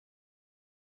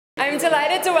I'm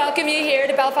delighted to welcome you here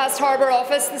to Belfast Harbour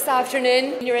office this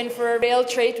afternoon. You're in for a real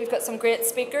treat. We've got some great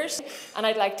speakers, and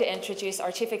I'd like to introduce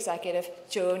our Chief Executive,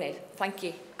 Joe O'Neill. Thank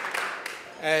you.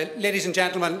 Ladies and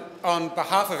gentlemen, on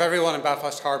behalf of everyone in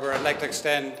Belfast Harbour, I'd like to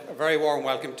extend a very warm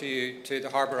welcome to you to the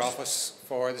Harbour office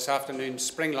for this afternoon's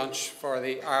spring lunch for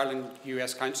the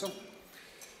Ireland-US Council.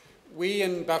 We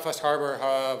in Belfast Harbour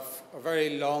have a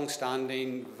very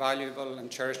long-standing, valuable and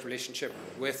cherished relationship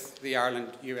with the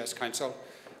Ireland-US Council,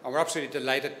 and we're absolutely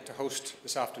delighted to host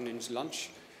this afternoon's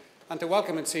lunch and to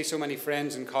welcome and see so many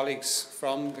friends and colleagues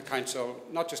from the Council,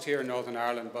 not just here in Northern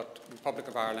Ireland, but the Republic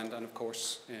of Ireland and, of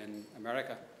course, in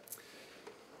America.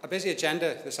 A busy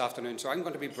agenda this afternoon, so I'm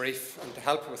going to be brief, and to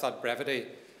help with that brevity,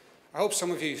 I hope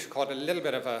some of you caught a little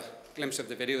bit of a glimpse of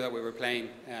the video that we were playing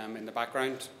in the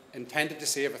background. Intended to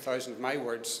save 1,000 of my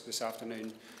words this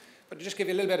afternoon, but to just give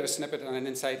you a little bit of a snippet and an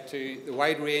insight to the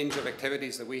wide range of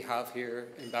activities that we have here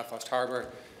in Belfast Harbour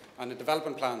and the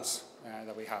development plans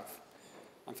that we have.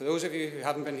 And for those of you who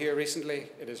haven't been here recently,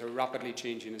 it is a rapidly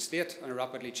changing estate and a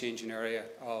rapidly changing area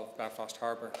of Belfast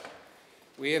Harbour.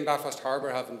 We in Belfast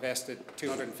Harbour have invested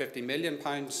 £250 million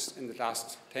in the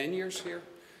last 10 years here,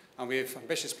 and we have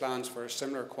ambitious plans for a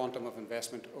similar quantum of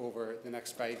investment over the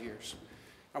next 5 years.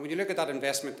 And when you look at that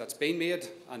investment that's been made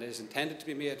and is intended to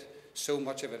be made, so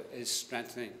much of it is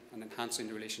strengthening and enhancing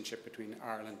the relationship between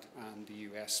Ireland and the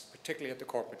US, particularly at the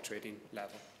corporate trading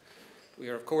level. We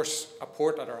are, of course, a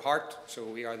port at our heart, so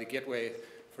we are the gateway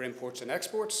for imports and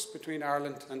exports between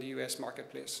Ireland and the US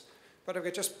marketplace. But if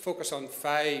we just focus on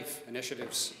 5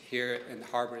 initiatives here in the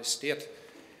Harbour Estate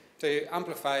to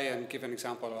amplify and give an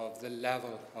example of the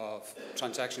level of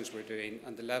transactions we're doing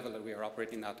and the level that we are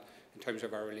operating at in terms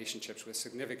of our relationships with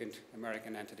significant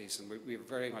American entities, and we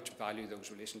very much value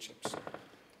those relationships.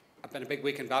 I've been a big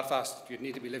week in Belfast. You'd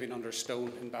need to be living under a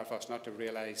stone in Belfast not to have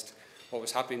realised what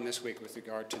was happening this week with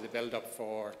regard to the build-up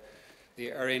for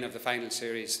the airing of the final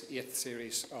series, 8th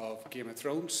series of Game of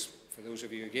Thrones. For those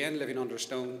of you, again, living under a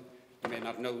stone, you may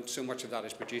not know so much of that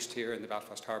is produced here in the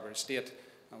Belfast Harbour Estate,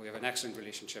 and we have an excellent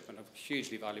relationship and a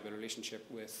hugely valuable relationship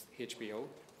with HBO.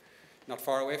 Not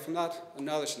far away from that,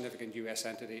 another significant US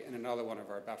entity in another one of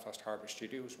our Belfast Harbour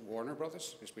studios, Warner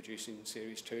Brothers, is producing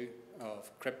Series 2 of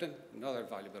Krypton, another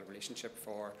valuable relationship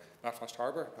for Belfast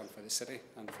Harbour and for the city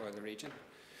and for the region.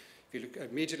 If you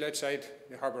look immediately outside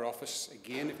the Harbour office,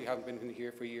 again, if you haven't been in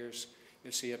here for years,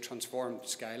 you'll see a transformed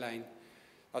skyline.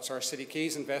 That's our City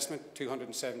Quays investment,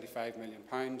 £275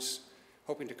 million,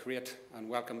 hoping to create and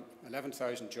welcome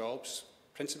 11,000 jobs,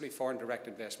 principally foreign direct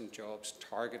investment jobs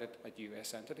targeted at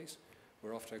US entities.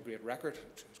 We're off to a great record.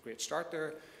 It's a great start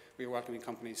there. We are welcoming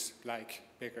companies like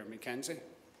Baker McKenzie.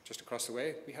 Just across the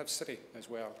way, we have City as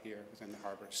well here within the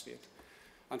Harbour Estate.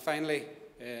 And finally,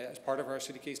 as part of our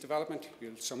City Quays development,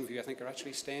 some of you I think are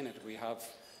actually staying at it. We have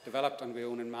developed and we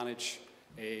own and manage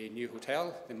a new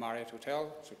hotel, the Marriott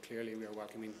Hotel, so clearly we are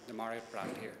welcoming the Marriott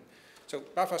brand here. So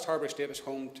Belfast Harbour Estate is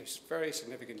home to very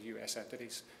significant US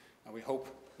entities, and we hope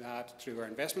that through our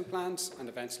investment plans and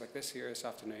events like this here this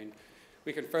afternoon,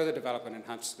 we can further develop and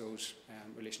enhance those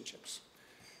relationships.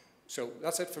 So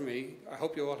that's it for me. I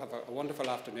hope you all have a wonderful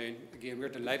afternoon. Again, we're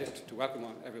delighted to welcome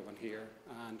everyone here.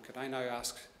 And could I now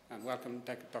ask and welcome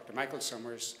Dr. Michael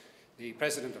Summers, the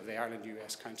President of the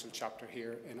Ireland-US Council chapter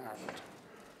here in Ireland.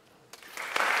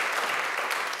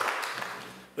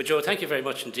 Well, Joe, thank you very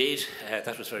much indeed.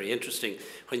 That was very interesting.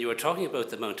 When you were talking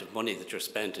about the amount of money that you're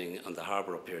spending on the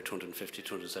harbour up here, 250,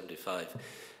 275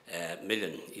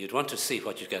 million, you'd want to see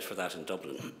what you get for that in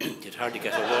Dublin. You'd hardly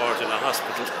get a ward in a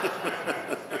hospital.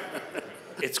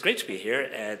 It's great to be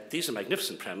here. These are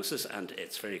magnificent premises, and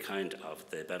it's very kind of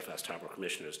the Belfast Harbour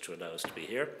Commissioners to allow us to be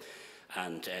here.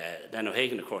 And Len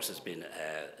O'Hagan, of course, has been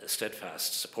a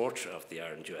steadfast supporter of the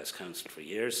Ireland-US Council for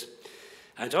years.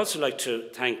 I'd also like to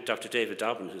thank Dr. David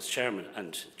Dobbin, who's chairman,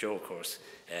 and Joe, of course,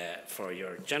 for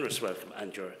your generous welcome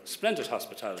and your splendid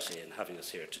hospitality in having us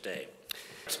here today.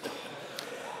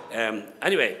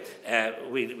 Anyway,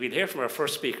 we'll hear from our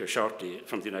first speaker shortly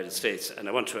from the United States, and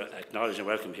I want to acknowledge and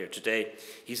welcome here today.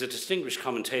 He's a distinguished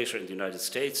commentator in the United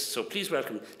States, so please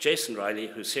welcome Jason Riley,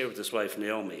 who's here with his wife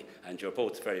Naomi, and you're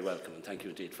both very welcome, and thank you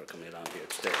indeed for coming along here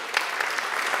today.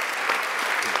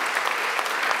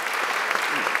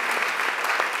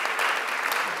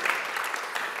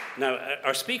 Now,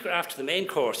 our speaker after the main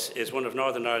course is one of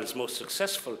Northern Ireland's most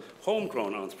successful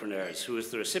homegrown entrepreneurs, who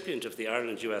is the recipient of the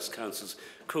Ireland-US Council's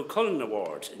Cuchulainn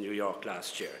Award in New York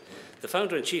last year. The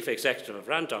founder and chief executive of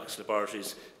Randox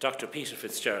Laboratories, Dr. Peter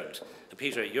Fitzgerald. And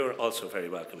Peter, you're also very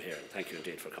welcome here. Thank you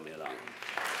indeed for coming along.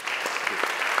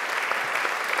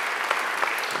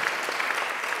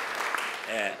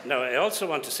 Now, I also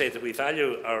want to say that we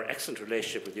value our excellent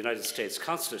relationship with the United States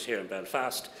Consulate here in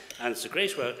Belfast, and it's a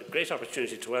great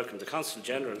opportunity to welcome the Consul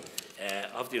General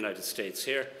of the United States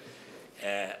here,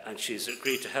 and she's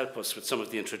agreed to help us with some of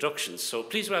the introductions. So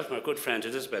please welcome our good friend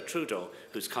Elizabeth Trudeau,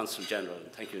 who's Consul General.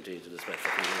 And thank you indeed, Elizabeth, for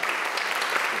coming along.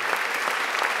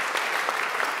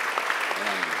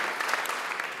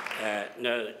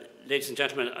 Now, ladies and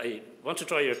gentlemen, I want to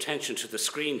draw your attention to the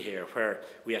screen here where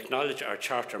we acknowledge our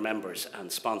Charter members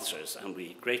and sponsors, and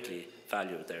we greatly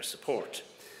value their support.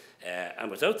 And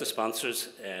without the sponsors,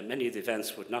 many of the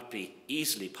events would not be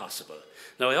easily possible.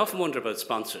 Now, I often wonder about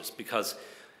sponsors because,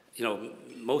 you know,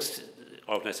 most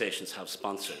organisations have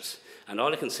sponsors, and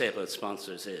all I can say about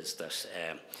sponsors is that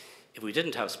if we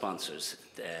didn't have sponsors,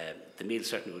 the meal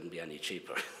certainly wouldn't be any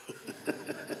cheaper.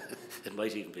 It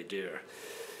might even be dearer.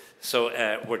 So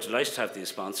we're delighted to have these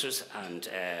sponsors, and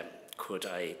could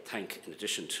I thank, in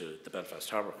addition to the Belfast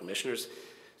Harbour Commissioners,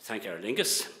 thank Aer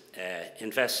Lingus,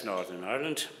 Invest Northern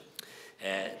Ireland,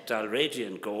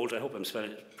 Dalradian Gold, I hope I'm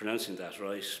pronouncing that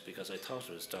right, because I thought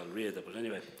it was Dalriada, but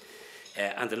anyway,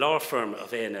 and the law firm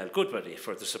of A&L Goodbody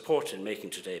for the support in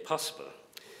making today possible.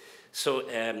 So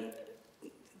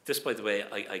this, by the way,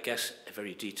 I get a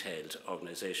very detailed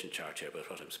organisation chart here about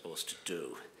what I'm supposed to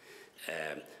do.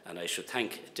 And I should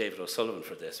thank David O'Sullivan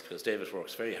for this, because David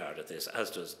works very hard at this,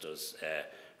 as does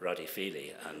Roddy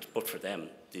Feely, and but for them,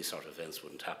 these sort of events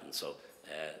wouldn't happen. So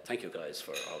thank you guys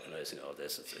for organising all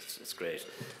this. It's great.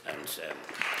 And as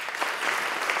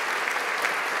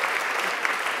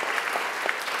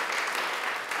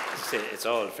I say, it's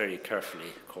all very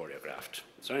carefully choreographed.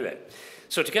 So anyway,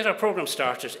 so to get our programme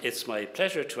started, it's my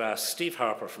pleasure to ask Steve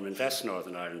Harper from Invest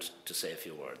Northern Ireland to say a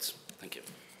few words. Thank you.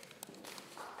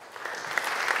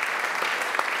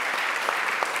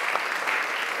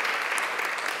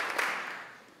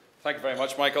 Thank you very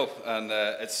much, Michael, and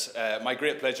it's my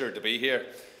great pleasure to be here.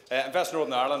 Invest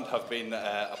Northern Ireland have been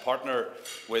a partner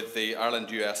with the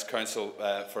Ireland-US Council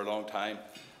for a long time,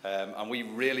 and we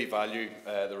really value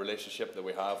the relationship that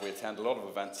we have. We attend a lot of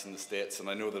events in the States, and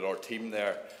I know that our team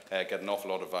there get an awful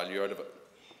lot of value out of it.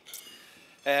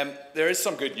 There is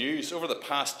some good news. Over the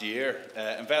past year,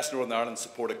 Invest Northern Ireland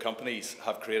supported companies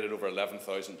have created over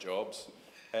 11,000 jobs.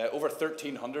 Over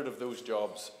 1,300 of those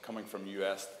jobs coming from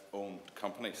US-owned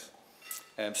companies.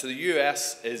 So the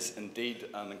US is indeed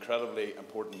an incredibly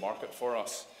important market for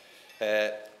us.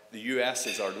 The US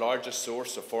is our largest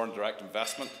source of foreign direct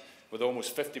investment, with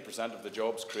almost 50% of the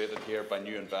jobs created here by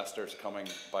new investors coming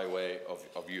by way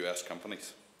of US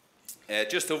companies.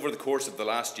 Just over the course of the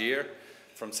last year,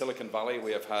 from Silicon Valley,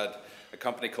 we have had a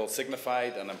company called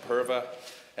Signified and Imperva.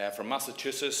 From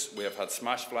Massachusetts, we have had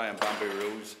Smashfly and Bamboo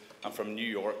Rose. And from New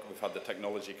York, we've had the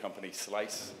technology company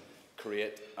Slice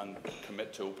create and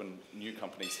commit to open new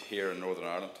companies here in Northern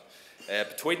Ireland.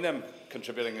 Between them,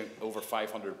 contributing over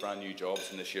 500 brand new jobs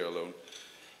in this year alone.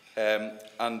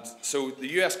 And so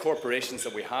the US corporations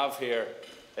that we have here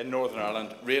in Northern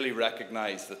Ireland really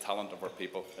recognise the talent of our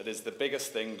people. It is the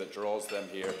biggest thing that draws them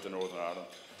here to Northern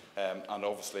Ireland. And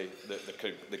obviously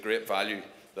the great value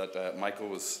that Michael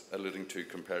was alluding to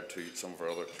compared to some of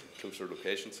our other closer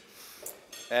locations.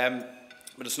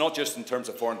 But it's not just in terms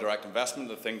of foreign direct investment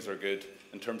that things are good.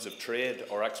 In terms of trade,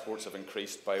 our exports have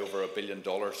increased by over $1 billion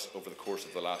over the course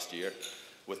of the last year,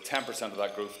 with 10% of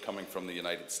that growth coming from the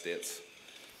United States.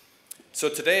 So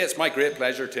today it's my great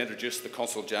pleasure to introduce the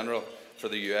Consul General for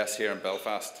the US here in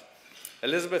Belfast.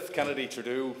 Elizabeth Kennedy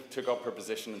Trudeau took up her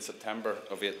position in September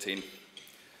of 18.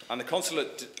 And the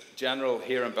Consulate General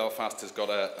here in Belfast has got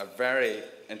a very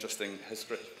interesting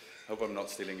history. I hope I'm not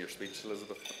stealing your speech,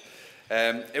 Elizabeth.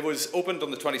 It was opened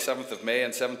on the 27th of May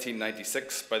in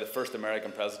 1796 by the first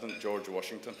American president, George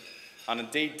Washington. And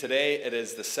indeed, today it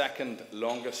is the second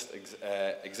longest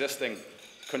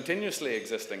continuously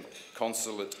existing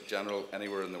Consulate General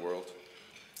anywhere in the world.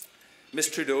 Ms.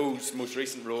 Trudeau's most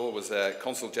recent role was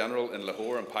Consul General in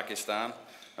Lahore in Pakistan,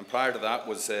 and prior to that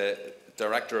was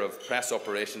Director of Press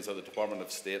Operations at the Department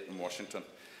of State in Washington.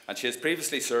 And she has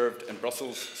previously served in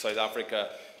Brussels, South Africa,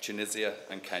 Tunisia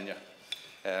and Kenya.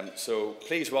 So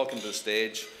please welcome to the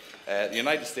stage the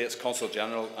United States Consul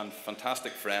General and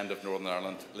fantastic friend of Northern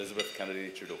Ireland, Elizabeth Kennedy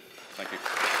Trudeau. Thank you.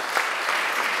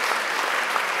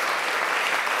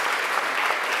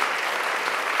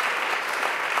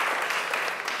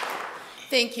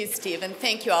 Thank you, Steve, and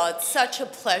thank you all. It's such a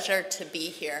pleasure to be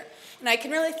here. And I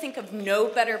can really think of no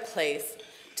better place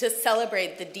to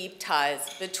celebrate the deep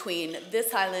ties between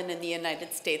this island and the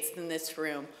United States than this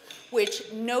room,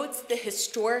 which notes the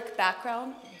historic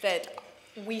background that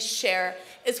we share,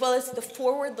 as well as the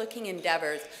forward-looking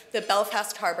endeavors that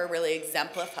Belfast Harbour really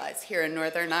exemplifies here in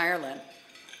Northern Ireland.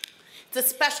 It's a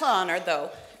special honor, though,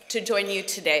 to join you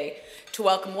today to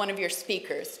welcome one of your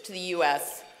speakers to the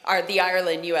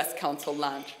Ireland U.S. Council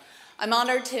Lunch. I'm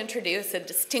honored to introduce a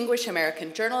distinguished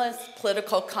American journalist,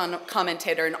 political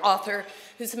commentator, and author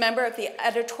who's a member of the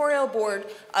editorial board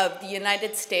of the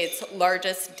United States'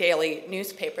 largest daily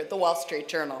newspaper, The Wall Street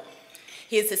Journal.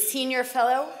 He is a senior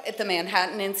fellow at the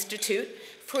Manhattan Institute,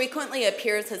 frequently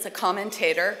appears as a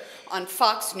commentator on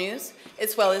Fox News,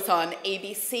 as well as on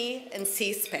ABC and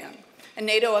C-SPAN. A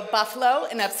native of Buffalo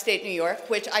in upstate New York,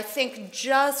 which I think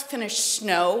just finished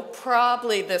snow,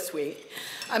 probably this week.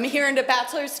 He earned a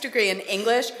bachelor's degree in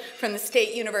English from the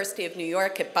State University of New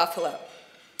York at Buffalo.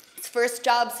 His first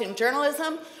jobs in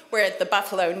journalism were at the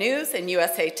Buffalo News and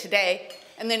USA Today,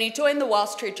 and then he joined the Wall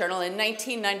Street Journal in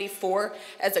 1994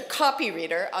 as a copy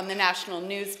reader on the national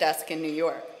news desk in New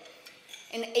York.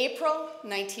 In April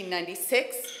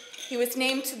 1996, he was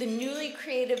named to the newly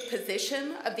created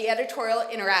position of the editorial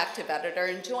interactive editor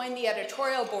and joined the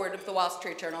editorial board of the Wall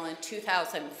Street Journal in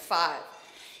 2005.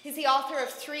 He's the author of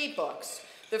 3 books.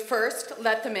 The first,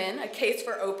 Let Them In, A Case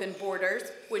for Open Borders,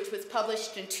 which was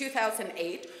published in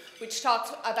 2008, which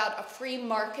talks about a free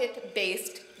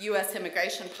market-based U.S.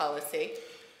 immigration policy.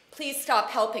 Please Stop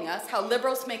Helping Us, How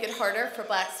Liberals Make It Harder for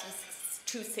Blacks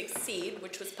to Succeed,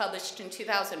 which was published in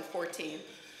 2014.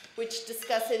 Which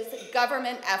discusses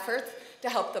government efforts to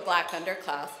help the Black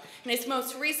underclass. And his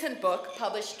most recent book,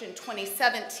 published in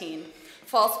 2017,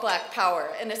 False Black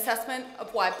Power, an assessment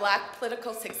of why Black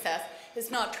political success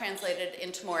is not translated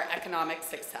into more economic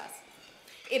success.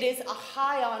 It is a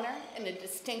high honor and a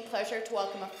distinct pleasure to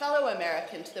welcome a fellow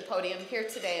American to the podium here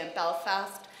today in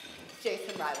Belfast,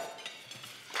 Jason Riley.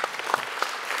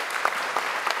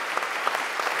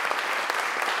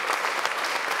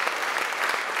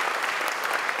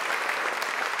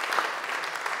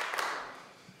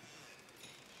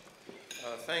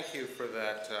 Thank you for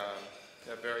that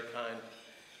very kind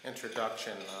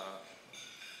introduction.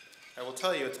 I will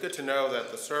tell you, it's good to know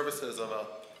that the services of an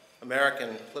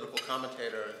American political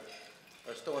commentator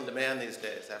are still in demand these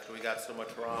days after we got so much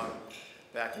wrong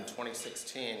back in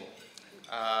 2016.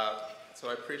 So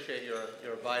I appreciate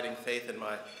your abiding faith in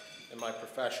my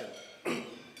profession.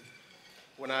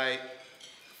 When I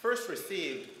first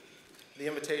received the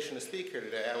invitation to speak here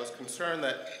today, I was concerned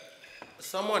that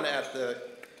someone at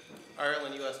the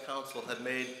Ireland U.S. Council had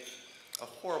made a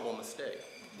horrible mistake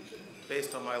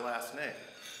based on my last name.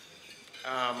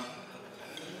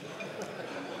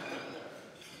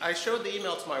 I showed the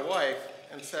email to my wife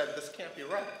and said, this can't be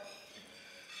right.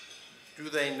 Do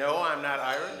they know I'm not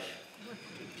Irish?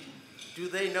 Do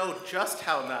they know just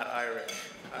how not Irish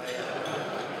I am?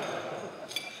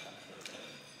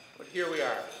 But here we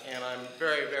are, and I'm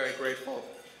very, very grateful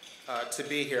to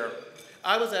be here.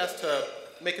 I was asked to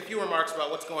make a few remarks about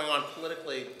what's going on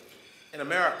politically in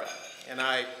America, and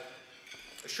I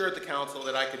assured the Council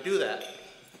that I could do that.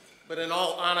 But in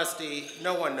all honesty,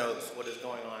 no one knows what is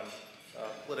going on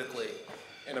politically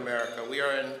in America. We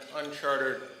are in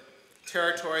uncharted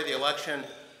territory. The election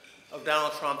of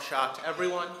Donald Trump shocked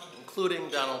everyone, including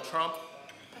Donald Trump.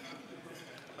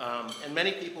 And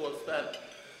many people have spent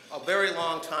a very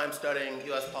long time studying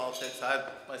U.S. politics. I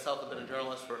myself have been a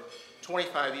journalist for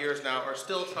 25 years now, are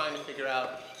still trying to figure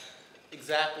out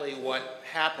exactly what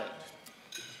happened.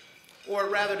 Or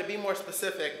rather, to be more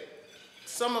specific,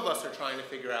 some of us are trying to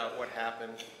figure out what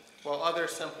happened, while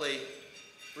others simply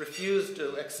refuse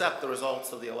to accept the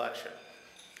results of the election.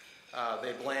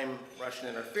 They blame Russian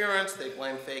interference, they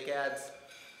blame fake ads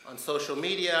on social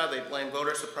media, they blame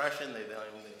voter suppression, they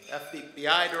blame the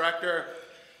FBI director,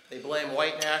 they blame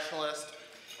white nationalists.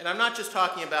 And I'm not just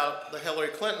talking about the Hillary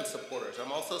Clinton supporters,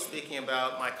 I'm also speaking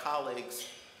about my colleagues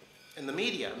in the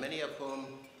media, many of whom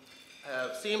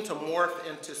have seemed to morph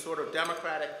into sort of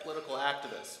democratic political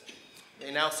activists.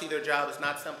 They now see their job as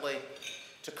not simply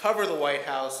to cover the White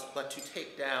House, but to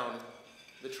take down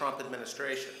the Trump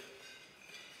administration.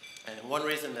 And one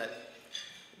reason that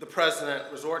the president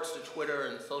resorts to Twitter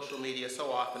and social media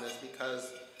so often is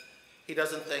because he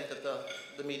doesn't think that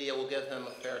the media will give him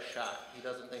a fair shot. He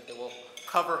doesn't think they will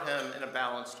cover him in a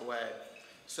balanced way.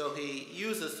 So he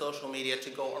uses social media to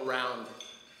go around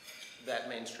that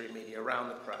mainstream media, around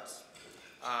the press.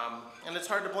 And it's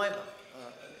hard to blame him.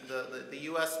 The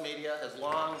US media has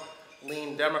long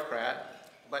leaned Democrat,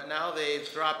 but now they've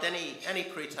dropped any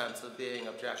pretense of being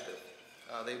objective.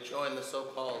 They've joined the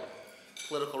so-called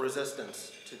political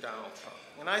resistance to Donald Trump.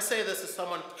 And I say this as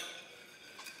someone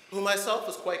who myself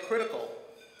was quite critical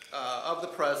of the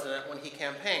president when he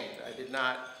campaigned. I did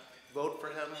not vote for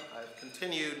him. I've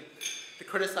continued to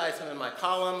criticize him in my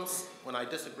columns when I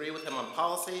disagree with him on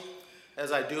policy,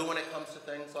 as I do when it comes to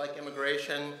things like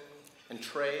immigration and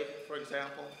trade, for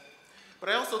example. But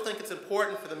I also think it's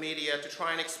important for the media to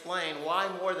try and explain why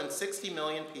more than 60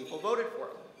 million people voted for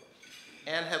him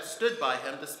and have stood by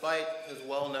him despite his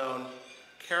well-known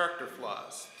character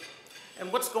flaws.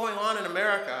 And what's going on in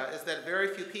America is that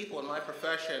very few people in my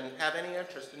profession have any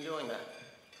interest in doing that.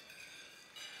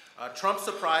 Trump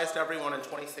surprised everyone in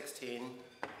 2016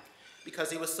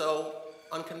 because he was so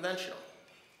unconventional.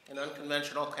 And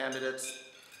unconventional candidates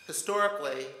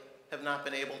historically have not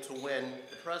been able to win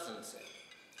the presidency.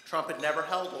 Trump had never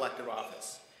held elective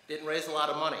office, didn't raise a lot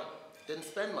of money, didn't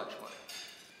spend much money.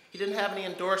 He didn't have any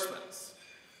endorsements.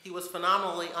 He was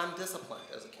phenomenally undisciplined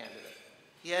as a candidate.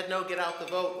 He had no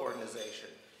get-out-the-vote organization.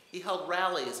 He held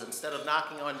rallies instead of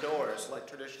knocking on doors like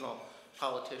traditional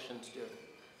politicians do.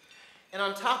 And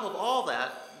on top of all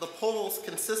that, the polls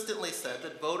consistently said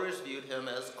that voters viewed him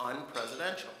as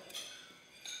unpresidential.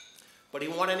 But he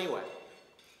won anyway.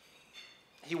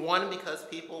 He won because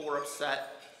people were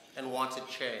upset and wanted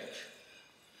change.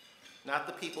 Not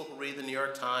the people who read the New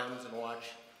York Times and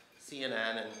watch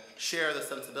CNN and share the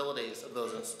sensibilities of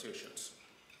those institutions.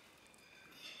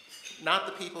 Not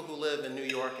the people who live in New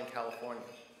York and California.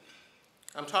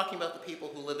 I'm talking about the people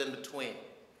who live in between,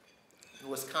 in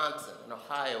Wisconsin, and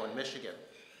Ohio, and Michigan,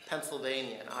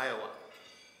 Pennsylvania, and Iowa.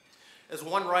 As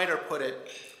one writer put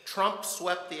it, Trump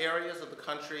swept the areas of the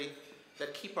country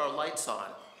that keep our lights on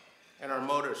and our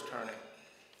motors turning.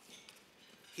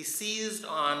 He seized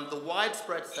on the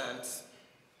widespread sense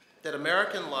that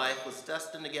American life was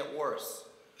destined to get worse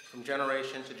from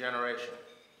generation to generation.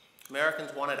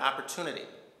 Americans wanted opportunity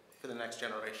for the next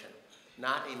generation,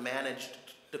 not a managed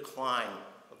decline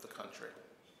of the country.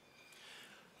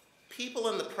 People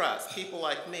in the press, people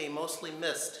like me, mostly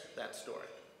missed that story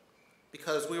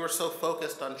because we were so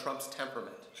focused on Trump's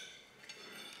temperament.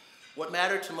 What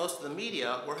mattered to most of the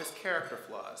media were his character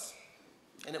flaws,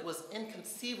 and it was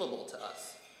inconceivable to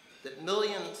us that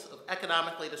millions of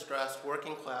economically distressed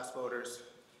working-class voters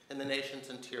in the nation's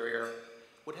interior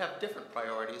would have different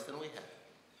priorities than we had.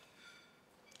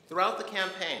 Throughout the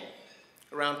campaign,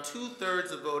 around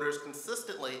 2/3 of voters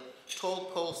consistently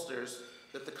told pollsters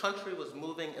that the country was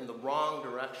moving in the wrong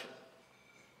direction.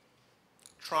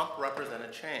 Trump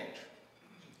represented change.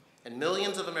 And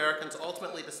millions of Americans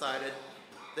ultimately decided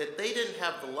that they didn't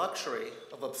have the luxury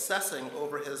of obsessing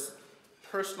over his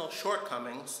personal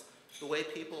shortcomings the way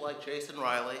people like Jason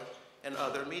Riley and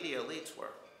other media elites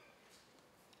were.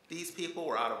 These people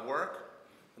were out of work,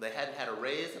 they hadn't had a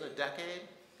raise in a decade,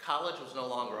 college was no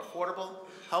longer affordable,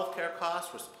 healthcare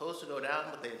costs were supposed to go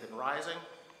down, but they had been rising.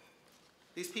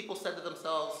 These people said to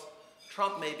themselves,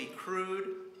 Trump may be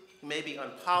crude, he may be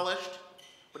unpolished,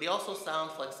 but he also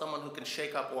sounds like someone who can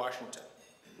shake up Washington.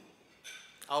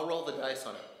 I'll roll the dice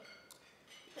on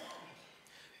it.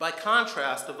 By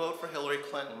contrast, a vote for Hillary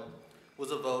Clinton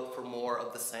was a vote for more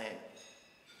of the same.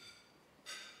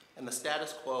 And the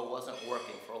status quo wasn't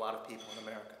working for a lot of people in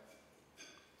America.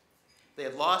 They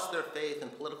had lost their faith in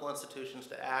political institutions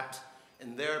to act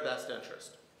in their best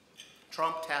interest.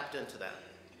 Trump tapped into that.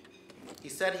 He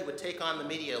said he would take on the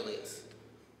media elites,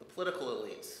 the political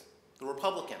elites, the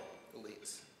Republican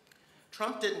elites.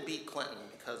 Trump didn't beat Clinton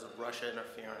because of Russia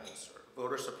interference or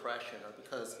voter suppression or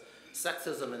because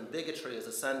sexism and bigotry is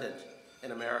ascendant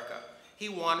in America. He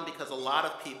won because a lot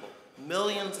of people,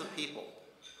 millions of people,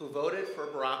 who voted for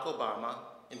Barack Obama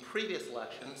in previous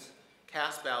elections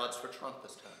cast ballots for Trump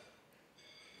this time.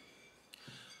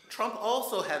 Trump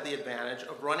also had the advantage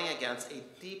of running against a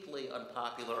deeply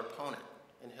unpopular opponent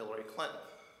in Hillary Clinton.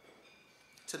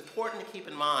 It's important to keep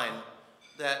in mind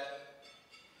that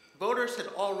voters had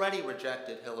already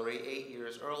rejected Hillary 8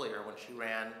 years earlier when she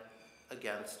ran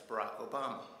against Barack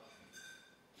Obama.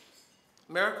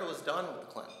 America was done with the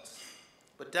Clintons,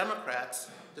 but Democrats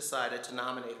decided to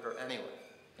nominate her anyway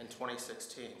in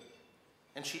 2016,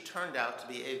 and she turned out to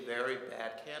be a very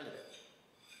bad candidate.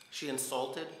 She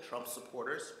insulted Trump's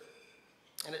supporters,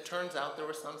 and it turns out there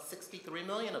were some 63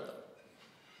 million of them.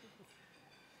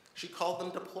 She called them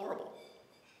deplorable.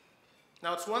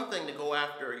 Now, it's one thing to go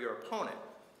after your opponent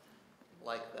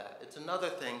like that. It's another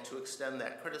thing to extend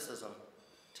that criticism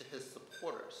to his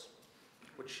supporters,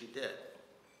 which she did.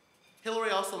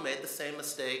 Hillary also made the same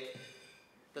mistake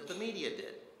that the media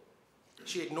did.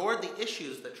 She ignored the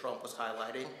issues that Trump was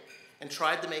highlighting and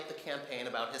tried to make the campaign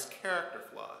about his character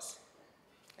flaws.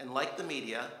 And like the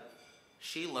media,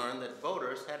 she learned that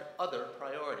voters had other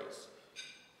priorities.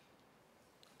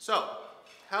 So,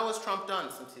 how has Trump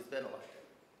done since he's been elected?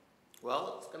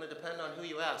 Well, it's going to depend on who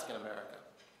you ask in America.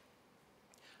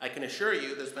 I can assure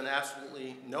you there's been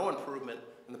absolutely no improvement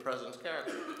in the president's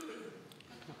character.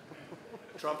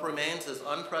 Trump remains as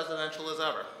unpresidential as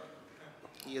ever.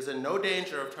 he is in no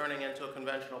danger of turning into a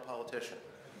conventional politician.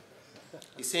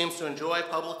 He seems to enjoy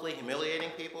publicly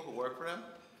humiliating people who work for him.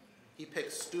 He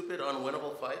picks stupid,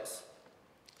 unwinnable fights.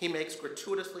 He makes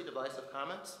gratuitously divisive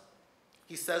comments.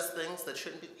 He says things that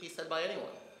shouldn't be said by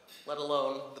anyone, let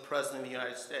alone the President of the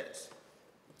United States.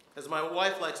 As my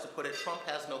wife likes to put it, Trump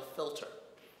has no filter.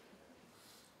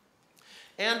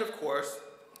 And of course,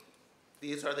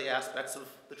 these are the aspects of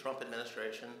the Trump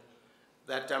administration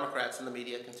that Democrats and the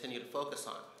media continue to focus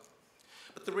on.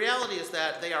 But the reality is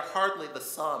that they are hardly the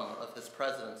sum of his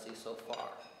presidency so far.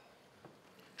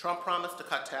 Trump promised to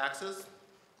cut taxes,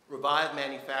 revive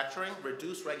manufacturing,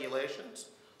 reduce regulations,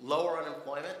 lower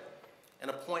unemployment,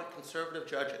 and appoint conservative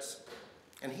judges.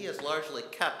 And he has largely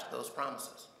kept those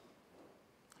promises.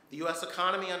 The U.S.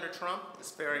 economy under Trump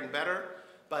is faring better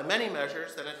by many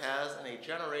measures than it has in a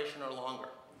generation or longer.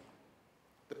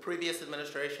 The previous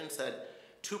administration said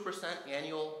 2%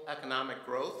 annual economic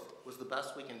growth was the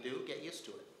best we can do. Get used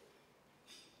to it.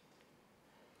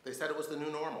 They said it was the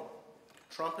new normal.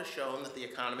 Trump has shown that the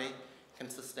economy can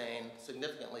sustain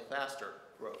significantly faster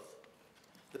growth.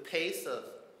 The pace of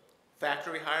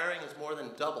factory hiring has more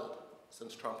than doubled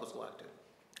since Trump was elected.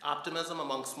 Optimism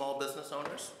among small business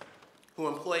owners, who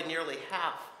employ nearly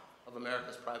half of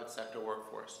America's private sector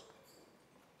workforce,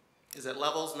 is at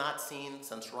levels not seen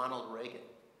since Ronald Reagan.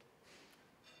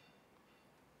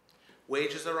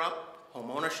 Wages are up,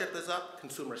 home ownership is up,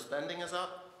 consumer spending is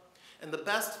up, and the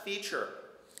best feature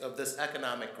of this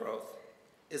economic growth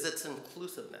is its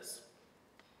inclusiveness.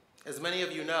 As many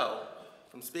of you know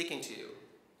from speaking to you,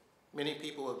 many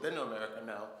people who have been to America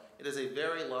know, it is a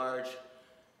very large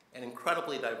and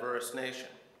incredibly diverse nation.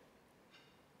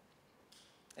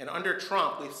 And under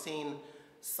Trump, we've seen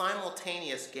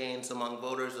simultaneous gains among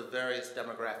voters of various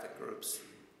demographic groups,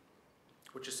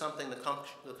 which is something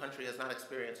the country has not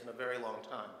experienced in a very long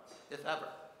time, if ever.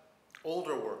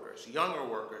 Older workers, younger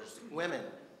workers, women,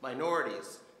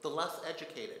 minorities, the less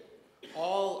educated,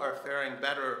 all are faring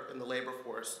better in the labor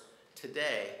force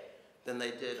today than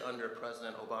they did under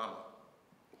President Obama.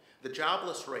 The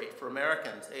jobless rate for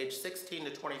Americans aged 16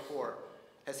 to 24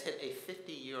 has hit a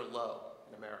 50-year low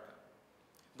in America.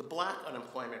 The black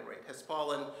unemployment rate has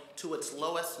fallen to its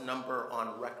lowest number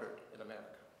on record in America.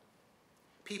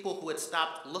 People who had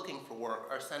stopped looking for work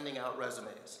are sending out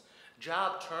resumes.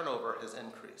 Job turnover has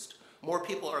increased. More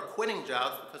people are quitting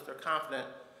jobs because they're confident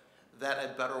that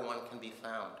a better one can be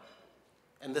found.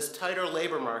 And this tighter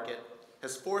labor market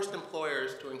has forced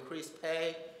employers to increase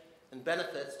pay and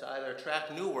benefits to either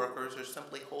attract new workers or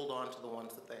simply hold on to the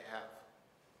ones that they have.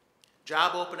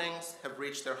 Job openings have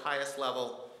reached their highest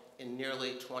level in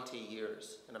nearly 20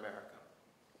 years in America.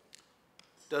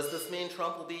 Does this mean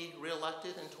Trump will be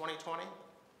reelected in 2020?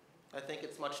 I think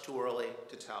it's much too early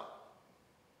to tell.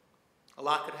 A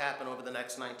lot could happen over the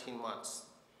next 19 months.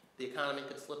 The economy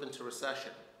could slip into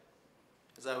recession.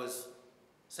 As I was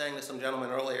saying to some gentlemen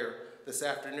earlier this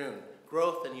afternoon,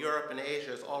 growth in Europe and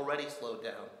Asia has already slowed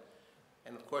down.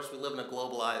 And of course, we live in a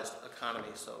globalized economy,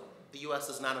 so the US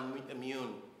is not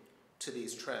immune to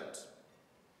these trends.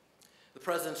 The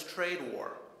president's trade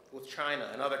war with China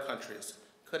and other countries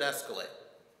could escalate.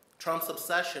 Trump's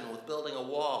obsession with building a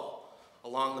wall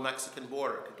along the Mexican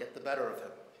border could get the better of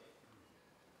him.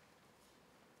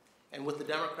 And with the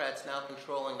Democrats now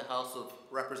controlling the House of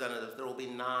Representatives, there will be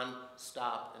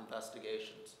non-stop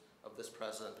investigations of this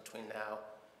president between now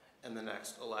and the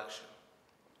next election.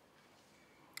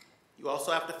 You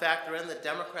also have to factor in that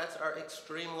Democrats are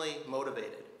extremely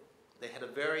motivated. They had a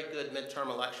very good midterm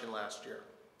election last year.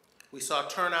 We saw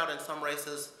turnout in some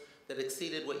races that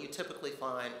exceeded what you typically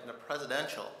find in a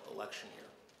presidential election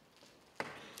year.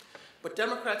 But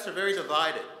Democrats are very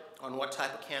divided on what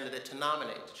type of candidate to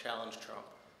nominate to challenge Trump.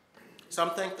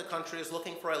 Some think the country is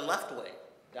looking for a left-wing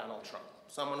Donald Trump,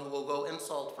 someone who will go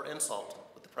insult for insult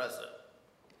with the president.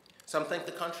 Some think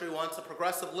the country wants a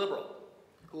progressive liberal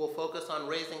who will focus on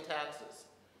raising taxes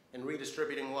and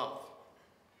redistributing wealth.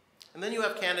 And then you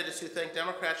have candidates who think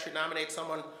Democrats should nominate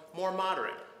someone more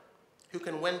moderate, who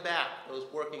can win back those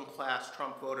working-class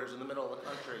Trump voters in the middle of the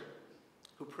country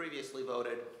who previously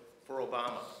voted for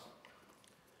Obama.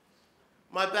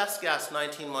 My best guess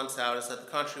 19 months out is that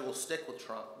the country will stick with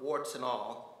Trump, warts and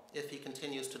all, if he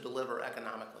continues to deliver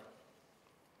economically.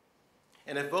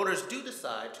 And if voters do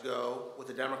decide to go with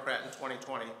a Democrat in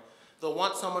 2020, they'll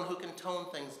want someone who can tone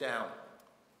things down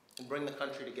and bring the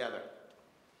country together.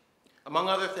 Among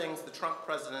other things, the Trump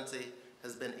presidency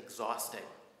has been exhausting.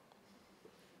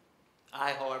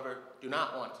 I, however, do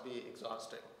not want to be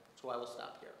exhausting, so I will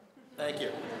stop here. Thank you.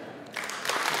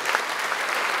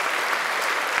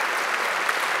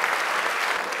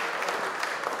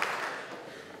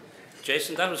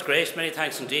 Jason, that was great. Many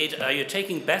thanks indeed. Are you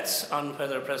taking bets on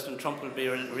whether President Trump will be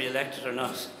re-elected or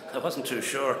not? I wasn't too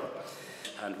sure.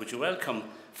 And would you welcome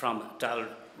from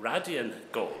Dalradian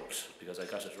Gold, because I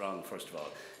got it wrong first of all,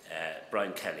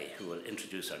 Brian Kelly, who will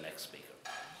introduce our next speaker.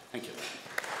 Thank you.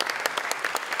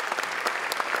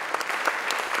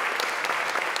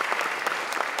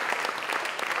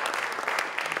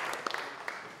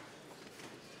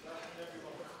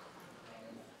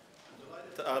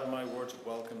 To add my words of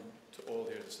welcome to all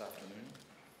here this afternoon.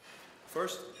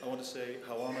 First, I want to say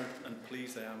how honoured and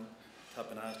pleased I am to have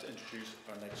been asked to introduce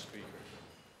our next speaker.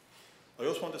 I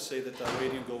also want to say that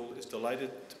Dalradian Gold is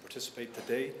delighted to participate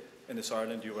today in this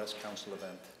Ireland-US Council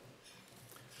event.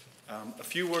 A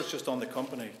few words just on the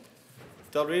company.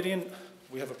 Dalradian,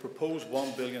 we have a proposed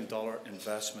 $1 billion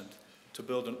investment to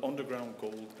build an underground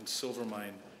gold and silver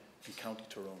mine in County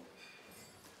Tyrone.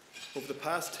 Over the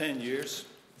past 10 years,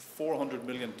 $400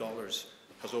 million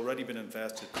has already been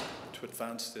invested to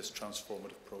advance this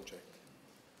transformative project.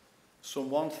 Some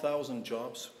 1,000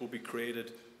 jobs will be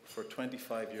created for a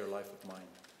 25-year life of mine.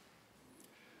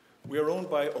 We are owned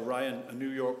by Orion, a New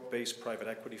York-based private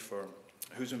equity firm,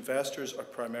 whose investors are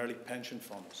primarily pension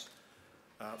funds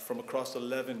from across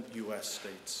 11 US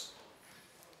states.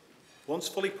 Once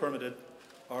fully permitted,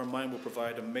 our mine will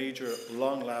provide a major,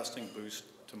 long-lasting boost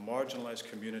to marginalized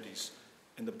communities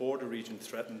in the border region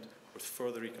threatened with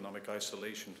further economic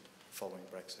isolation following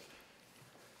Brexit.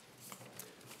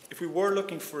 If we were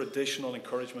looking for additional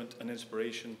encouragement and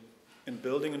inspiration in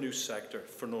building a new sector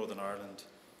for Northern Ireland,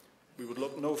 we would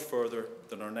look no further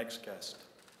than our next guest,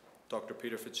 Dr.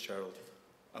 Peter Fitzgerald,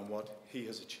 and what he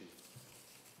has achieved.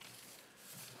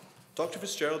 Dr.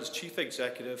 Fitzgerald is Chief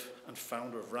Executive and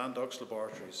founder of Randox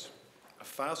Laboratories, a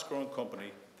fast-growing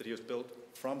company that he has built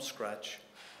from scratch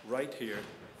right here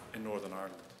in Northern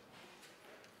Ireland.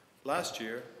 Last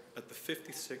year, at the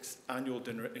 56th annual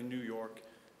dinner in New York,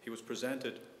 he was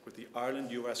presented with the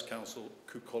Ireland-US Council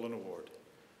Cuchulainn Award,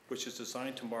 which is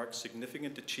designed to mark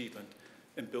significant achievement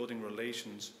in building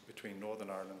relations between Northern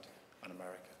Ireland and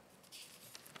America.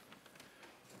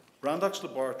 Randox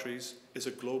Laboratories is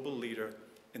a global leader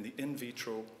in the in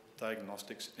vitro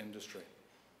diagnostics industry.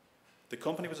 The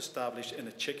company was established in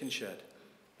a chicken shed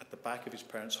at the back of his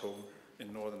parents' home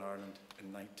in Northern Ireland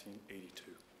in 1982.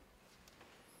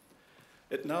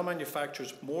 It now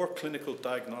manufactures more clinical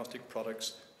diagnostic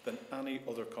products than any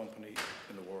other company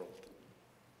in the world.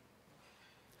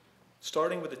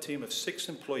 Starting with a team of 6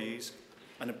 employees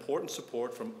and important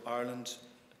support from Ireland's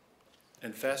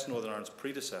Invest Northern Ireland's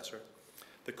predecessor,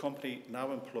 the company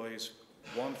now employs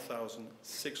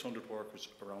 1,600 workers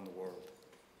around the world.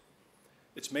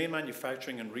 Its main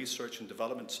manufacturing and research and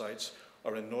development sites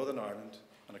are in Northern Ireland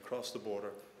and across the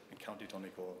border in County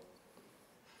Donegal.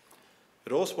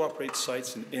 It also operates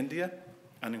sites in India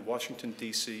and in Washington,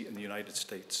 D.C. in the United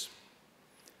States,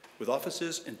 with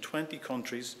offices in 20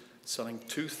 countries selling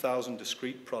 2,000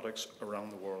 discrete products around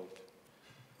the world.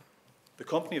 The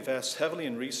company invests heavily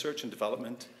in research and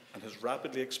development and has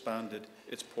rapidly expanded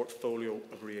its portfolio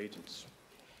of reagents.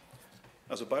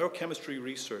 As a biochemistry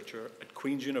researcher at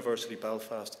Queen's University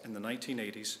Belfast in the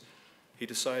 1980s, he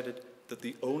decided that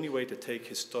the only way to take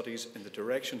his studies in the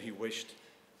direction he wished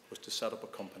was to set up a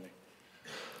company.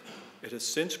 It has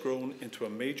since grown into a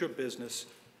major business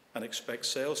and expects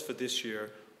sales for this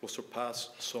year will surpass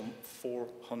some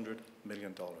 $400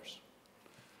 million.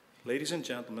 Ladies and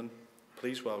gentlemen,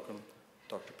 please welcome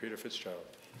Dr. Peter Fitzgerald.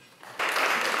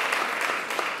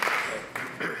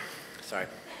 Sorry,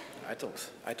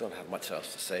 I don't have much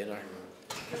else to say now.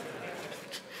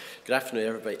 Good afternoon,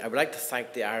 everybody. I would like to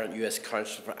thank the Ireland-US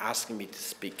Council for asking me to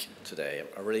speak today.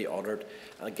 I'm really honoured.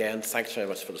 And again, thanks very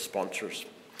much for the sponsors.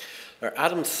 Now,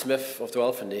 Adam Smith of the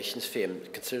Wealth of Nations fame,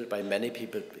 considered by many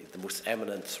people the most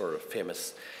eminent sort of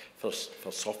famous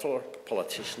philosopher,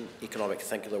 politician, economic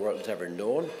thinker the world has ever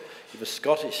known. He was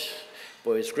Scottish,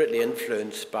 but he was greatly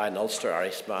influenced by an Ulster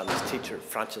Irishman, his teacher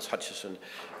Francis Hutcheson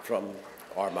from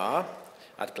Armagh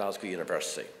at Glasgow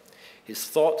University. His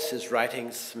thoughts, his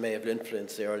writings may have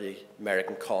influenced the early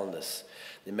American colonists,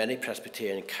 the many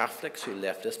Presbyterian Catholics who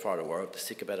left this part of the world to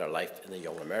seek a better life in the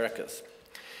young Americas.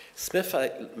 Smith,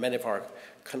 like many of our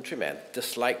countrymen,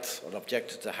 disliked and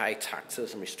objected to high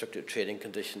taxes and restricted trading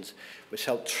conditions, which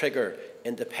helped trigger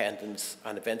independence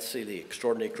and eventually the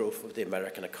extraordinary growth of the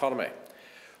American economy.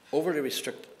 Overly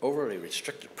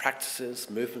restricted practices,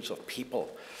 movements of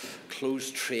people,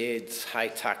 closed trades, high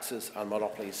taxes and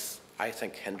monopolies, I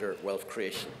think, hinder wealth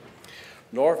creation.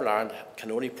 Northern Ireland can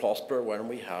only prosper when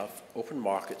we have open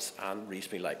markets and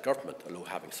reasonably light government, although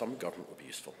having some government would be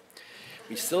useful.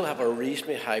 We still have a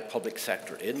reasonably high public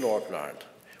sector in Northern Ireland.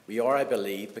 We are, I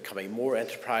believe, becoming more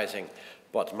enterprising,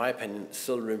 but in my opinion,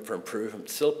 still room for improvement,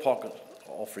 still pocket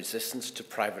of resistance to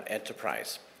private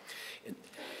enterprise.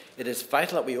 It is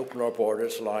vital that we open our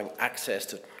borders, allowing access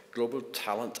to global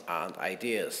talent and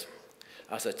ideas.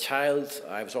 As a child,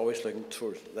 I was always looking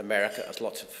towards America, as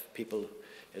lots of people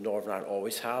in Northern Ireland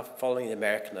always have, following the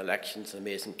American elections and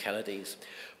amazing Kennedys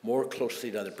more closely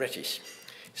than the British.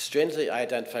 Strangely, I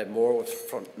identify more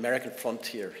with American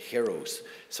frontier heroes,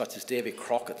 such as Davy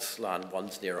Crockett's Land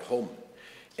Runs Near Home.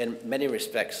 In many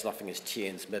respects, nothing has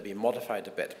changed, maybe modified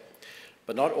a bit.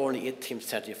 But not only 18th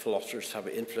century philosophers have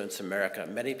influenced America,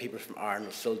 many people from Ireland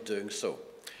are still doing so.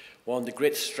 One of the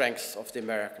great strengths of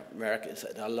America is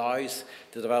that it allows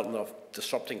the development of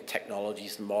disrupting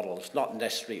technologies and models, not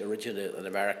necessarily originated in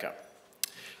America.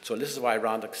 So this is why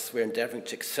Randox, we're endeavouring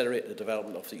to accelerate the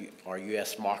development of our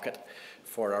US market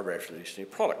for our revolutionary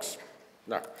products.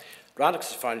 Now, Randox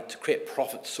was founded to create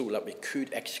profit so that we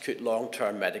could execute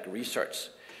long-term medical research.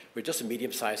 We're just a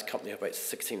medium-sized company of about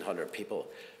 1,600 people,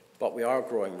 but we are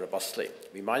growing robustly.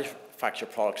 We manufacture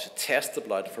products to test the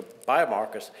blood for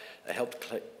biomarkers that help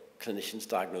clinicians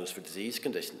diagnose for disease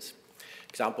conditions.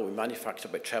 Example, we manufacture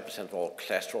about 10% of all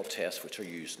cholesterol tests which are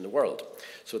used in the world.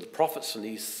 So the profits from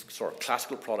these sort of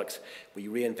classical products, we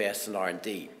reinvest in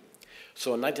R&D.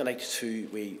 So in 1992,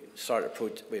 we started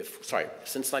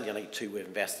since 1992, we've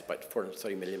invested about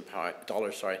 $430 million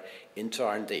into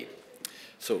R&D.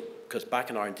 So, because back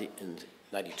in R&D in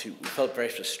 92, we felt very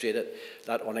frustrated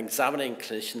that on examining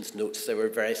clinicians' notes, they were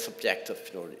very subjective.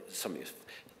 You know, somebody was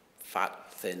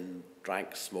fat, thin,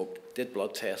 drank, smoked, did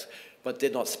blood tests, but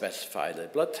did not specify the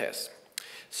blood tests.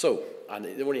 So, and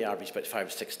they only averaged about 5 or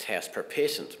 6 tests per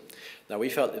patient. Now, we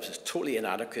felt this was totally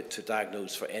inadequate to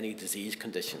diagnose for any disease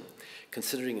condition,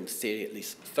 considering in theory at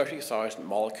least 30,000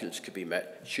 molecules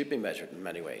should be measured in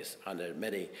many ways, and there are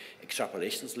many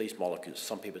extrapolations of these molecules.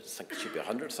 Some people think it should be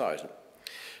 100,000.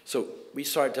 So we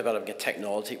started developing a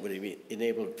technology that would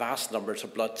enable vast numbers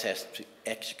of blood tests to be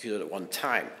executed at one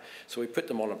time. So we put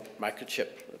them on a microchip,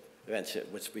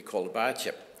 which we call a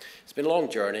biochip. It's been a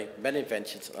long journey, many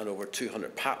inventions, and over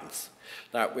 200 patents.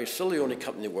 Now, we're still the only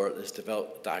company in the world that has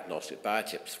developed diagnostic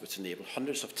biochips, which enable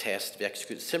hundreds of tests to be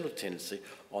executed simultaneously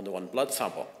on the one blood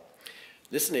sample.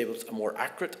 This enables a more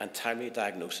accurate and timely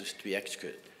diagnosis to be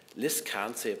executed. This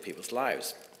can save people's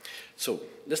lives. So,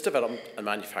 this development and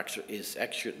manufacture is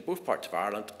executed in both parts of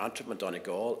Ireland, Antrim and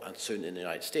Donegal, and soon in the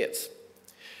United States.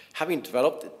 Having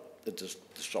developed the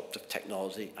disruptive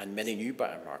technology and many new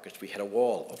biomarkers, we had a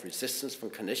wall of resistance from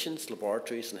clinicians,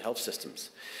 laboratories, and health systems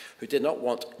who did not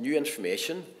want new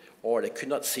information, or they could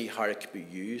not see how it could be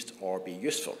used or be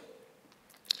useful.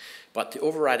 But the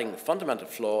overriding fundamental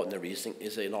flaw in the reasoning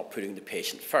is they're not putting the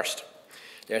patient first.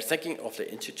 They're thinking of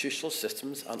the institutional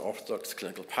systems and orthodox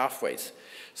clinical pathways.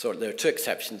 So there are 2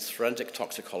 exceptions: forensic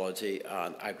toxicology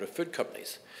and agri-food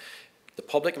companies. The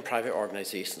public and private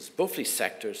organisations, both these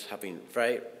sectors, have been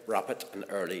very rapid and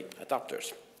early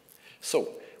adopters.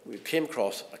 So we came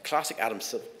across a classic Adam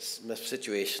Smith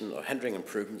situation of hindering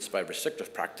improvements by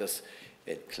restrictive practice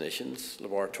in clinicians,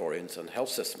 laboratorians, and health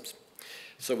systems.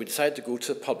 So we decided to go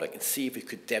to the public and see if we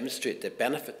could demonstrate the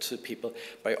benefit to people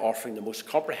by offering the most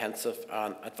comprehensive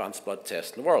and advanced blood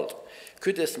test in the world.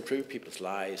 Could this improve people's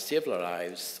lives, save their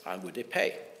lives, and would they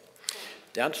pay?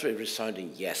 The answer is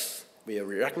resounding yes. We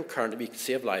reckon currently we can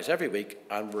save lives every week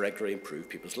and regularly improve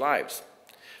people's lives.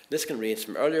 This can range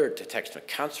from earlier detection of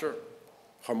cancer,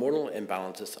 hormonal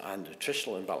imbalances, and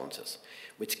nutritional imbalances,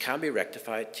 which can be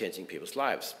rectified, changing people's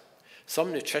lives.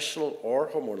 Some nutritional or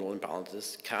hormonal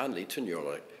imbalances can lead to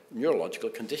neurological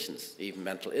conditions, even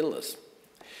mental illness.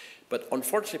 But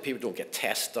unfortunately, people don't get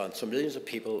tests done, so millions of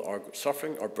people are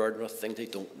suffering or burdened with things they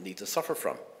don't need to suffer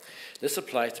from. This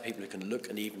applies to people who can look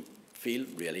and even feel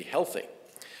really healthy.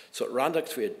 So at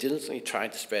Randox, we are diligently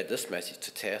trying to spread this message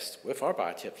to test with our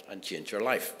biochips and change your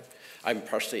life. I'm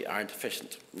personally iron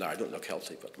deficient. No, I don't look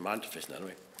healthy, but I'm iron deficient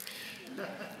anyway.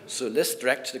 So this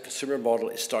direct-to-the-consumer model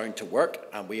is starting to work,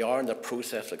 and we are in the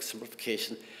process of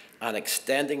simplification and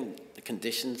extending the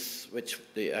conditions,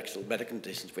 the actual medical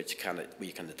conditions which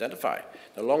we can identify.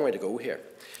 There's a long way to go here.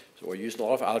 So we're using a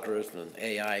lot of algorithms and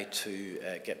AI to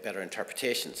get better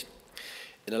interpretations.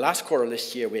 In the last quarter of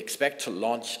this year, we expect to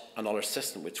launch another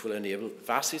system which will enable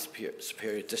vastly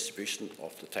superior distribution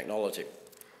of the technology.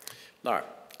 Now,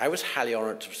 I was highly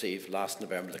honoured to receive last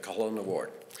November the Culholland Award.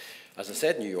 As I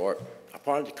said in New York,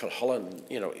 apparently Culholland,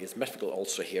 is a mythical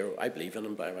ulcer hero. I believe in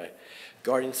him. By my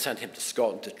guardian sent him to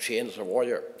Scotland to train as a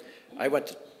warrior. I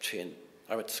went to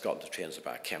Scotland to train as a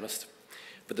biochemist,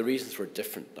 but the reasons were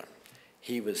different now.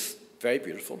 He was very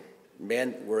beautiful.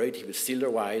 Men worried he would steal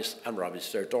their wives and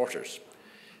ravage their daughters.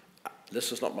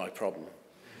 this was not my problem.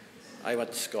 I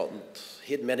went to Scotland.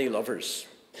 He had many lovers.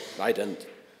 I didn't.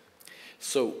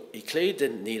 So he clearly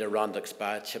didn't need a Randux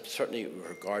badge, certainly with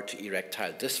regard to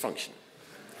erectile dysfunction.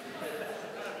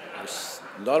 It was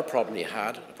not a problem he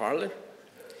had, apparently.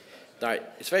 Now,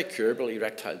 it's very curable,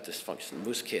 erectile dysfunction, in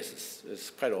most cases. There's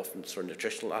quite often sort of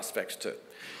nutritional aspects to it,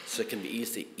 so it can be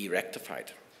easily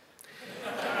erectified.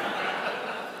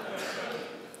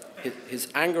 His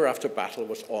anger after battle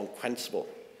was unquenchable,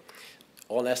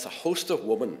 unless a host of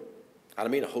women, and I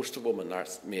mean a host of women,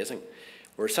 that's amazing,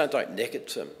 were sent out naked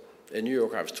to him. In New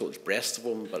York, I was told it's breasts of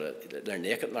women, but they're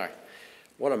naked now.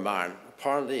 What a man.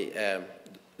 Apparently,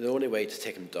 the only way to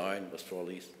take him down was for all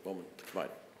these women to come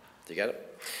out. Do you get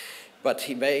it? But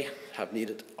he may have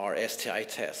needed our STI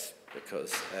test,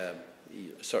 because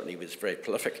he certainly was very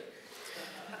prolific.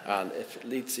 And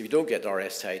if you don't get our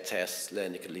STI tests,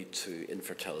 then it can lead to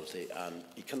infertility, and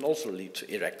it can also lead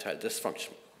to erectile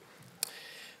dysfunction.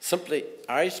 Simply,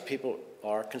 Irish people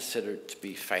are considered to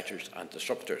be fighters and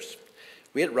disruptors.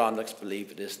 We at Randux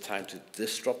believe it is time to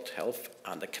disrupt health,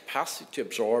 and the capacity to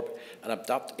absorb and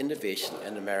adopt innovation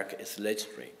in America is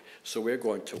legendary. So we're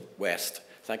going to West.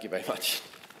 Thank you very much.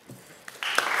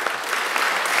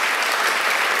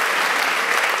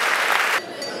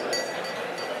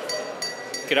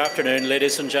 Good afternoon,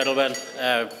 ladies and gentlemen.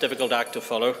 Difficult act to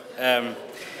follow.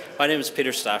 My name is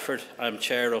Peter Stafford. I'm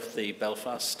chair of the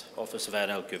Belfast office of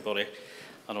NL Goodbody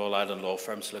and All Ireland Law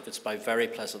Firms. Look, it's my very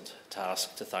pleasant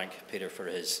task to thank Peter for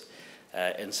his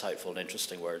insightful and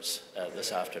interesting words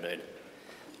this afternoon.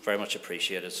 Very much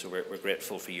appreciated. So we're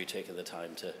grateful for you taking the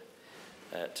time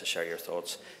to share your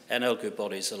thoughts. NL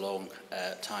Goodbody is a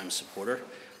long-time supporter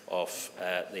of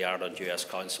the Ireland-US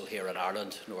Council here in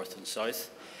Ireland, North and South.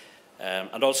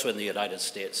 And also in the United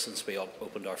States, since we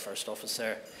opened our first office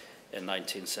there in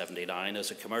 1979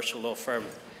 as a commercial law firm.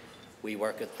 We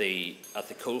work at the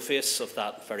coalface of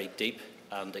that very deep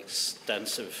and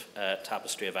extensive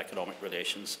tapestry of economic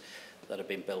relations that have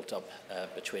been built up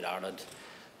between Ireland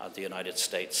and the United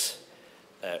States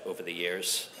over the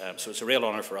years. So it's a real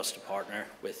honour for us to partner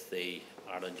with the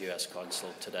Ireland-US Council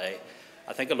today.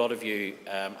 I think a lot of you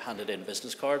handed in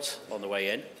business cards on the way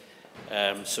in.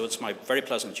 So it's my very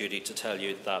pleasant duty to tell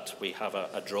you that we have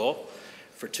a draw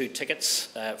for 2 tickets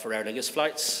for Aer Lingus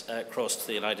flights across to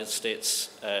the United States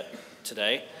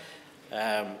today.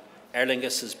 Aer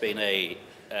Lingus has been a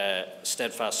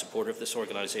steadfast supporter of this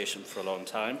organisation for a long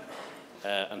time.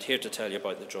 And here to tell you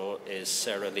about the draw is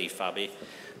Sarah Lee Fabi,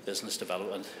 Business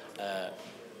Development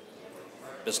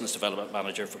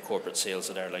Manager for Corporate Sales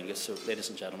at Aer Lingus. So ladies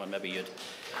and gentlemen, maybe you'd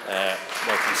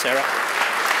welcome Sarah.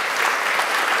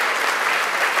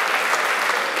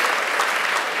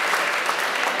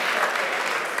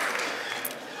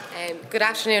 Good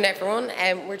afternoon, everyone.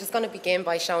 We're just going to begin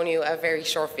by showing you a very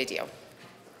short video.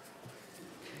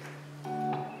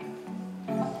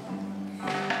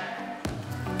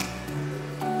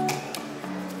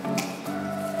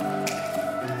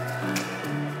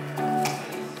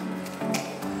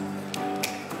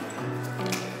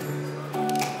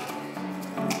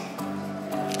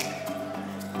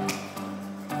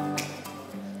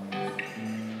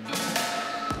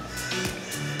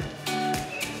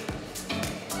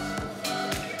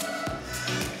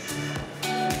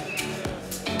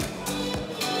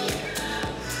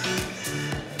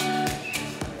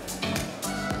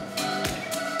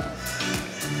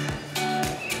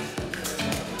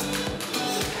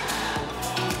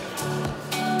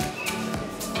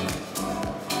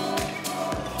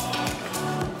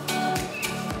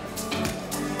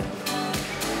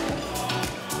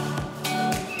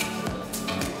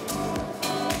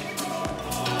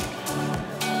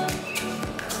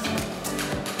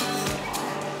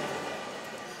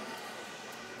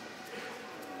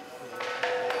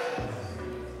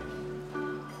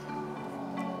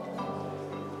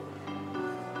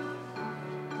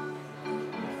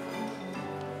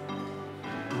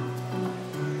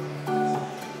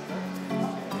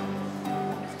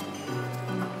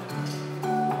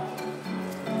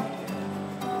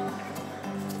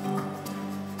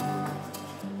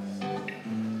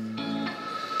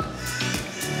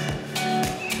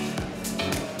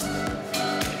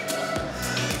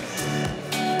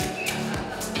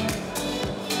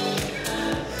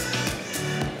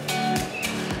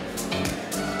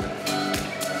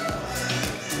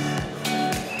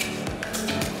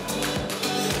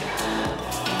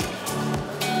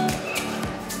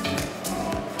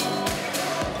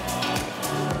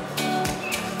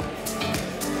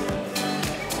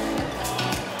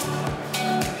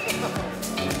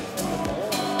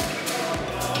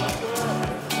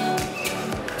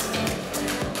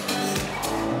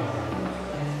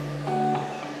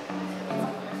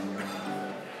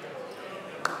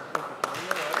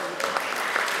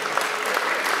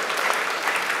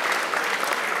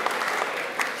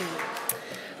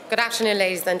 Good afternoon,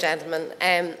 ladies and gentlemen.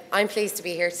 I'm pleased to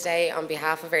be here today on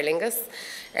behalf of Aer Lingus.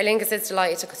 Aer Lingus is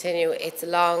delighted to continue its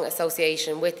long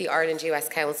association with the Ireland-US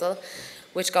Council,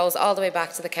 which goes all the way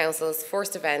back to the Council's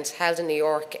first event held in New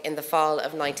York in the fall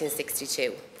of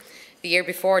 1962, the year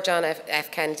before John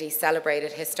F. Kennedy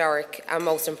celebrated historic and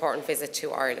most important visit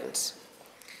to Ireland.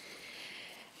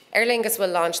 Aer Lingus will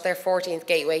launch their 14th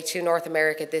gateway to North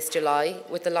America this July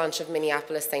with the launch of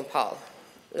Minneapolis-St. Paul.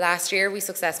 Last year, we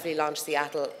successfully launched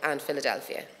Seattle and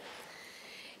Philadelphia.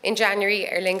 In January,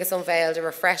 Aer Lingus unveiled a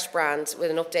refreshed brand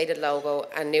with an updated logo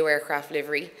and new aircraft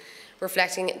livery,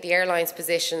 reflecting the airline's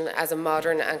position as a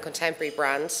modern and contemporary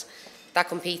brand that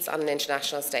competes on an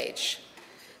international stage.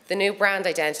 The new brand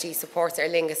identity supports Aer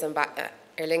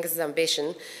Lingus'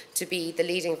 ambition to be the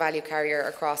leading value carrier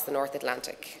across the North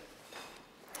Atlantic.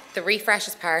 The refresh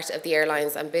is part of the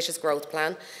airline's ambitious growth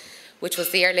plan, which will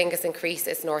see Aer Lingus increase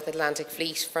its North Atlantic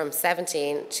fleet from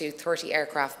 17 to 30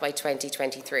 aircraft by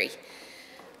 2023.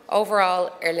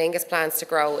 Overall, Aer Lingus plans to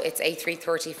grow its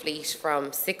A330 fleet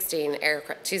from 16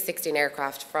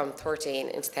 aircraft from 13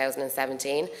 in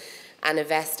 2017 and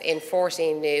invest in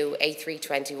 14 new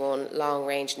A321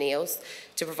 long-range NEOs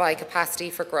to provide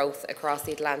capacity for growth across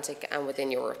the Atlantic and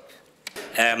within Europe.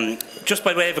 Just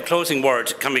by way of a closing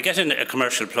word, can we get in a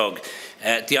commercial plug?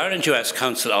 The Ireland-US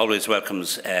Council always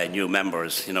welcomes new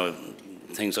members. You know,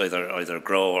 things either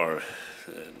grow or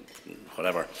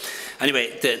whatever.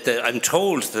 Anyway, I'm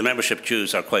told the membership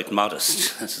dues are quite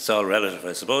modest. It's all relative,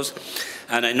 I suppose.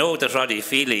 And I know that Roddy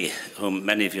Feely, whom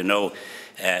many of you know,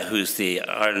 who's the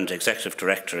Ireland Executive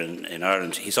Director in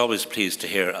Ireland, he's always pleased to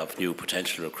hear of new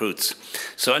potential recruits.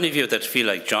 So any of you that feel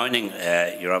like joining,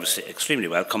 you're obviously extremely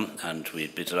welcome, and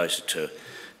we'd be delighted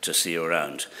to see you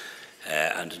around.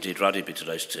 And indeed, Roddy would be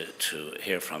delighted to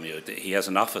hear from you. He has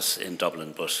an office in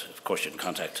Dublin, but of course you can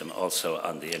contact him also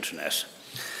on the internet.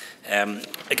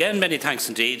 Again, many thanks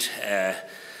indeed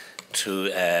to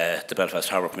the Belfast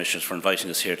Harbour Commissioners for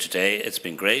inviting us here today. It's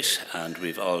been great and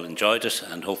we've all enjoyed it,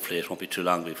 and hopefully it won't be too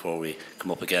long before we come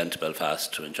up again to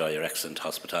Belfast to enjoy your excellent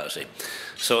hospitality.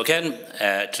 So again,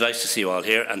 delighted to see you all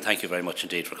here, and thank you very much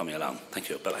indeed for coming along. Thank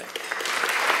you. Bye-bye.